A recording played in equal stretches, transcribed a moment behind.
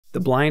The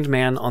blind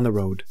man on the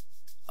road,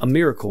 a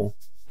miracle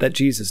that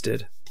Jesus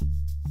did.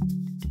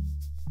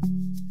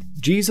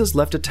 Jesus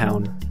left a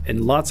town,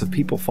 and lots of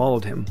people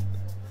followed him.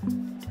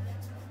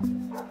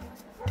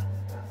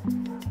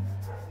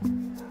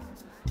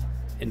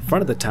 In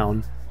front of the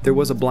town, there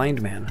was a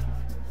blind man.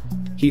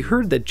 He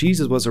heard that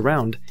Jesus was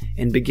around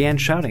and began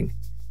shouting,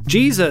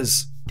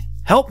 "Jesus,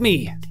 help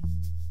me!"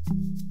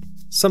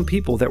 Some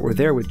people that were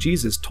there with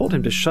Jesus told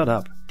him to shut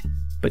up,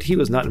 but he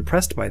was not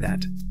impressed by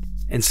that.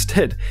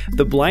 Instead,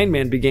 the blind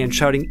man began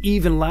shouting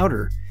even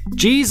louder,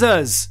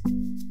 "Jesus,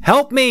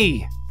 help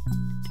me!"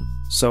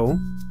 So,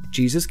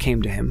 Jesus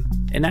came to him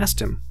and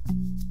asked him,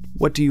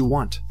 "What do you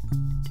want?"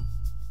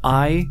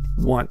 "I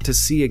want to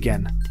see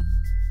again."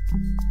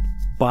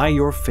 "By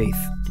your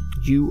faith,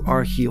 you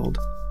are healed."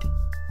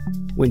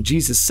 When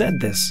Jesus said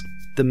this,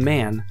 the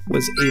man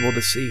was able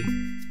to see.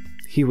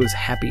 He was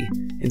happy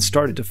and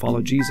started to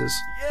follow Jesus.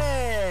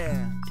 Yeah!